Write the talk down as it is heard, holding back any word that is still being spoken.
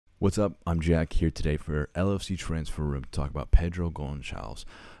What's up? I'm Jack here today for LFC Transfer Room to talk about Pedro Goncalves,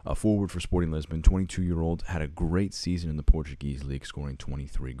 a forward for Sporting Lisbon. 22-year-old had a great season in the Portuguese league, scoring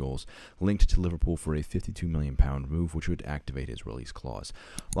 23 goals, linked to Liverpool for a £52 million move, which would activate his release clause.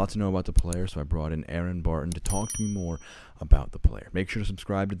 A lot to know about the player, so I brought in Barton to talk to me more about the player. Make sure to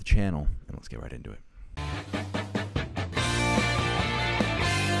subscribe to the channel, and let's get right into it.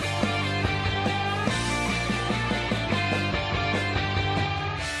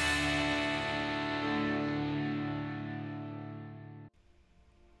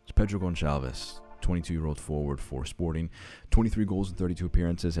 Pedro Goncalves, 22-year-old forward for Sporting, 23 goals in 32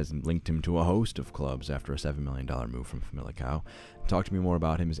 appearances, has linked him to a host of clubs after a $7 million move from Famalicão. Talk to me more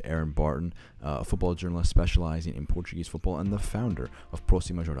about him is Barton, a football journalist specializing in Portuguese football and the founder of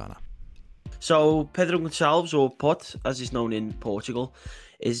Próxima Jornada. So Pedro Goncalves, or Pot, as he's known in Portugal,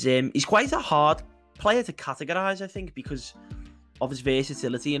 is he's quite a hard player to categorise, I think, because of his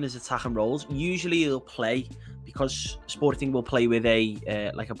versatility and his attacking roles. Usually he'll play, because Sporting will play with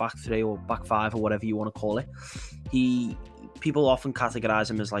a like a back three or back five or whatever you want to call it. People often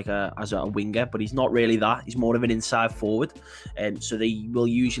categorise him as like a winger, but he's not really that. He's more of an inside forward. So they will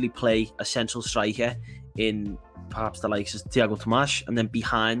usually play a central striker in perhaps the likes of Thiago Tomás, and then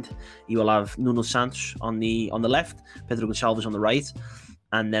behind you will have Nuno Santos on the left, Pedro Goncalves on the right,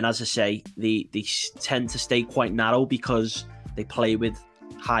 and then, as I say, they tend to stay quite narrow because they play with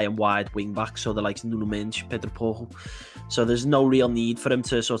high and wide wing backs, so they're like Nuno Mendes, Pedro Porro. So there's no real need for him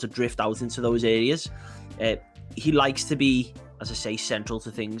to sort of drift out into those areas. He likes to be, as I say, central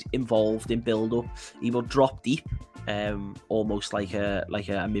to things, involved in build-up. He will drop deep, almost like a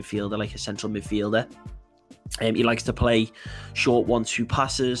midfielder, like a central midfielder. He likes to play short 1-2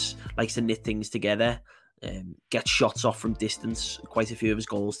 passes, likes to knit things together, get shots off from distance. Quite a few of his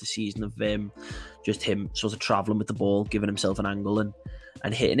goals this season of just him sort of travelling with the ball, giving himself an angle and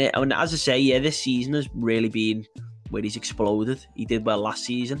hitting it. And as I say, yeah, this season has really been where he's exploded. He did well last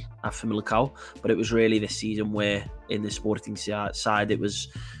season at Famalicão, but it was really this season where in the Sporting side, it was,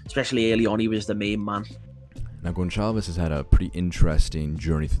 especially early on, he was the main man. Now, Goncalves has had a pretty interesting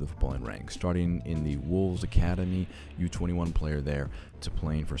journey through the footballing ranks, starting in the Wolves Academy, U21 player there, to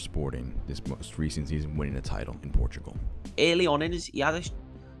playing for Sporting this most recent season, winning a title in Portugal. Early on he had a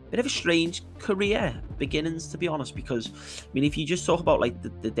bit of a strange career beginnings, to be honest, because, I mean, if you just talk about like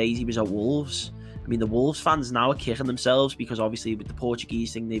the days he was at Wolves, I mean, the Wolves fans now are kicking themselves because obviously with the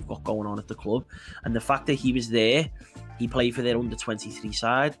Portuguese thing they've got going on at the club, and the fact that he was there, he played for their under-23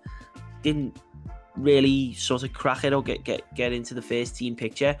 side, didn't really sort of crack it or get into the first team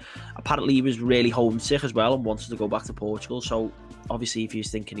picture. Apparently he was really homesick as well and wanted to go back to Portugal, so obviously if he was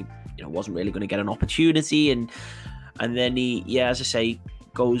thinking he wasn't really going to get an opportunity, and then he, as I say,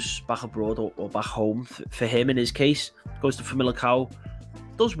 goes back abroad or back home for him in his case, goes to Famalicão,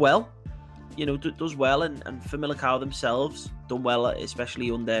 does well, does well, and Famalicão themselves done well,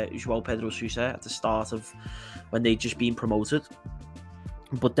 especially under João Pedro Sousa at the start of when they'd just been promoted.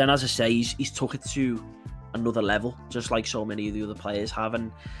 But then, as I say, he's took it to another level, just like so many of the other players have. And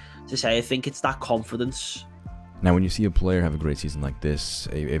as I say, I think it's that confidence. Now, when you see a player have a great season like this,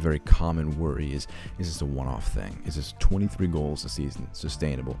 a very common worry is this a one-off thing? Is this 23 goals a season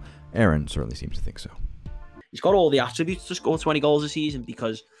sustainable? Aaron certainly seems to think so. He's got all the attributes to score 20 goals a season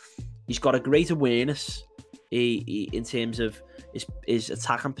because he's got a great awareness in terms of his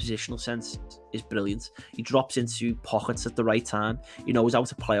attack and positional sense is brilliant. He drops into pockets at the right time. He knows how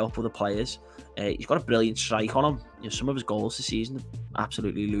to play up other players. He's got a brilliant strike on him. Some of his goals this season are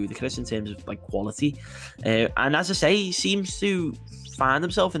absolutely ludicrous in terms of like quality. And as I say, he seems to find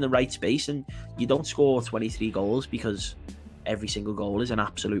himself in the right space. And you don't score 23 goals because every single goal is an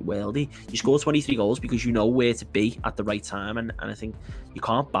absolute worldie. You score 23 goals because you know where to be at the right time. And I think you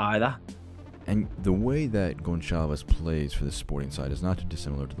can't buy that. And the way that Goncalves plays for the Sporting side is not too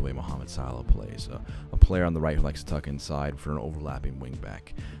dissimilar to the way Mohamed Salah plays. A player on the right who likes to tuck inside for an overlapping wing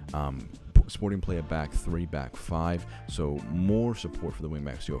back. Sporting play a back three, back five, so more support for the wing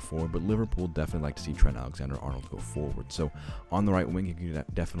backs to go forward, but Liverpool definitely like to see Trent Alexander-Arnold go forward. So on the right wing, he could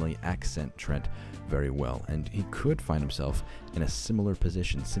definitely accent Trent very well, and he could find himself in a similar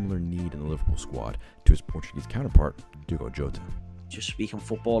position, similar need in the Liverpool squad to his Portuguese counterpart, Diogo Jota. Just speaking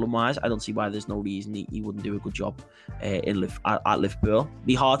footballing wise, I don't see why there's no reason he wouldn't do a good job at Liverpool.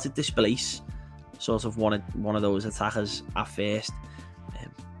 Be hard to displace sort of one of those attackers at first,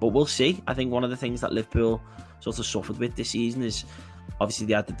 but we'll see. I think one of the things that Liverpool sort of suffered with this season is obviously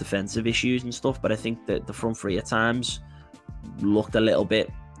they had the defensive issues and stuff, but I think that the front three at times looked a little bit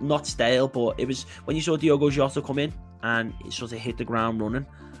not stale, but it was when you saw Diogo Jota come in and it sort of hit the ground running,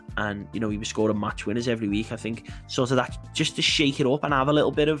 and he was scoring match winners every week. I think sort of that, just to shake it up and have a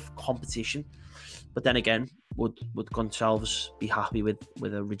little bit of competition. But then again, would Goncalves be happy with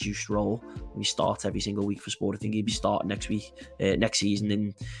a reduced role when he starts every single week for Sporting? He'd be starting next season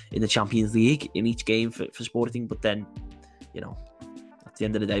in the Champions League in each game for Sporting. But then, at the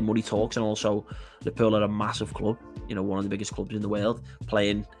end of the day, money talks, and also Liverpool are a massive club, one of the biggest clubs in the world,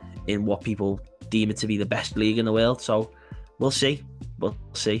 playing in what people deem it to be the best league in the world. So we'll see.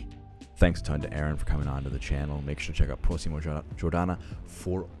 Thanks a ton to Aaron for coming on to the channel. Make sure to check out Próxima Jornada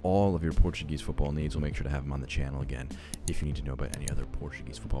for all of your Portuguese football needs. We'll make sure to have him on the channel again if you need to know about any other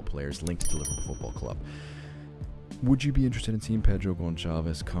Portuguese football players linked to the Liverpool Football Club. Would you be interested in seeing Pedro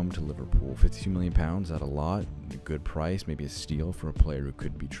Goncalves come to Liverpool? £52 million, at a lot, a good price, maybe a steal for a player who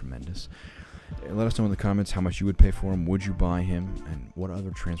could be tremendous. Let us know in the comments how much you would pay for him. Would you buy him? And what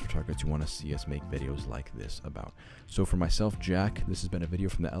other transfer targets you want to see us make videos like this about. So for myself, Jack, this has been a video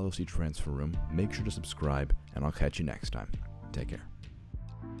from the LFC Transfer Room. Make sure to subscribe, and I'll catch you next time. Take care.